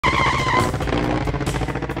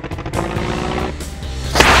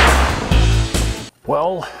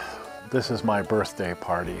Well, this is my birthday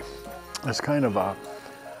party. It's kind of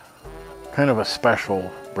a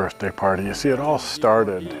special birthday party. You see, it all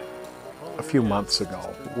started a few months ago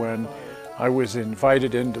when I was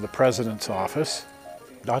invited into the president's office.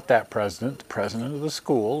 Not that president, the president of the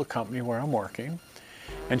school, the company where I'm working.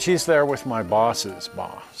 And she's there with my boss's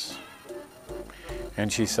boss.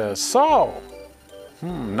 And she says, "So,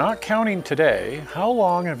 not counting today, how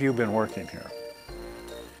long have you been working here?"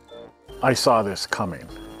 I saw this coming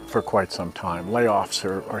for quite some time. Layoffs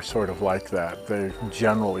are sort of like that. They,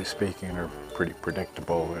 generally speaking, are pretty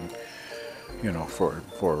predictable. And, you know, for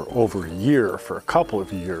over a year, for a couple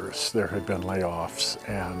of years, there had been layoffs,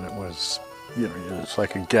 and it was, you know, it's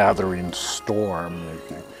like a gathering storm. You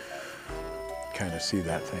can kind of see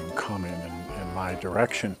that thing coming in my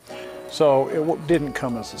direction. So it didn't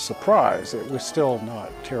come as a surprise. It was still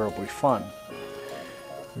not terribly fun.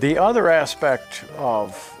 The other aspect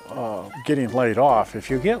of getting laid off, if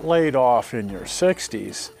you get laid off in your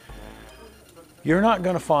 60s, you're not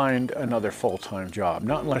going to find another full-time job,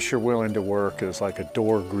 not unless you're willing to work as like a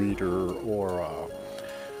door greeter or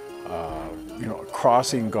you know, a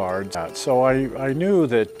crossing guard. So I knew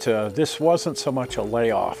that this wasn't so much a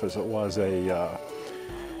layoff as it was an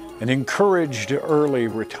encouraged early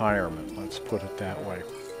retirement, let's put it that way.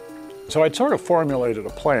 So I'd sort of formulated a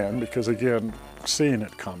plan because, again, seeing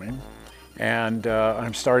it coming. And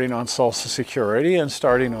I'm starting on Social Security and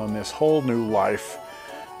starting on this whole new life,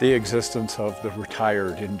 the existence of the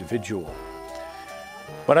retired individual.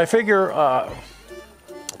 But I figure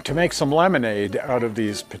to make some lemonade out of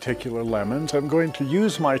these particular lemons, I'm going to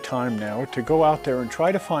use my time now to go out there and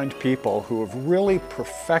try to find people who have really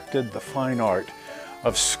perfected the fine art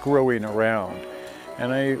of screwing around.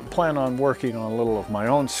 And I plan on working on a little of my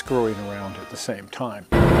own screwing around at the same time.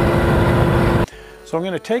 So I'm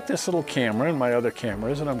going to take this little camera and my other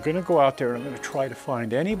cameras, and I'm going to go out there and I'm going to try to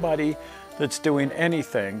find anybody that's doing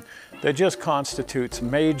anything that just constitutes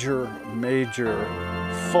major,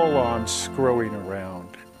 full-on screwing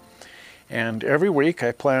around. And every week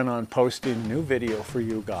I plan on posting a new video for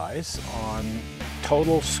you guys on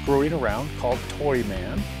total screwing around called Toy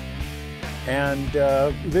Man. And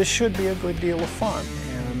this should be a good deal of fun.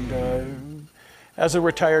 And as a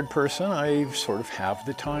retired person, I sort of have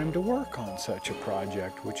the time to work on such a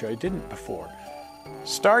project, which I didn't before.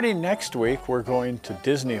 Starting next week, we're going to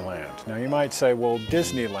Disneyland. Now you might say, well,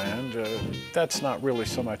 Disneyland, that's not really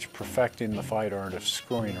so much perfecting the fine art of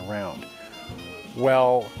screwing around.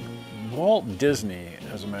 Well, Walt Disney,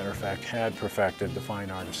 as a matter of fact, had perfected the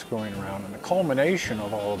fine art of screwing around, and the culmination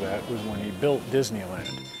of all of that was when he built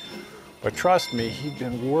Disneyland. But trust me, he'd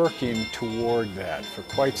been working toward that for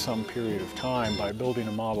quite some period of time by building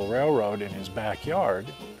a model railroad in his backyard.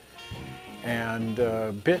 And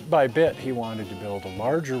bit by bit, he wanted to build a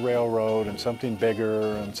larger railroad and something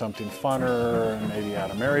bigger and something funner and maybe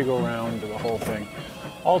add a merry-go-round to the whole thing.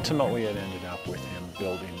 Ultimately, it ended up with him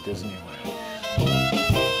building Disneyland.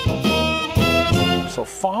 So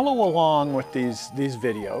follow along with these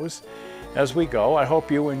videos as we go. I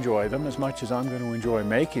hope you enjoy them as much as I'm going to enjoy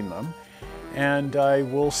making them. And I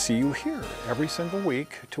will see you here every single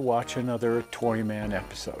week to watch another Toy Man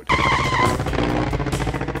episode.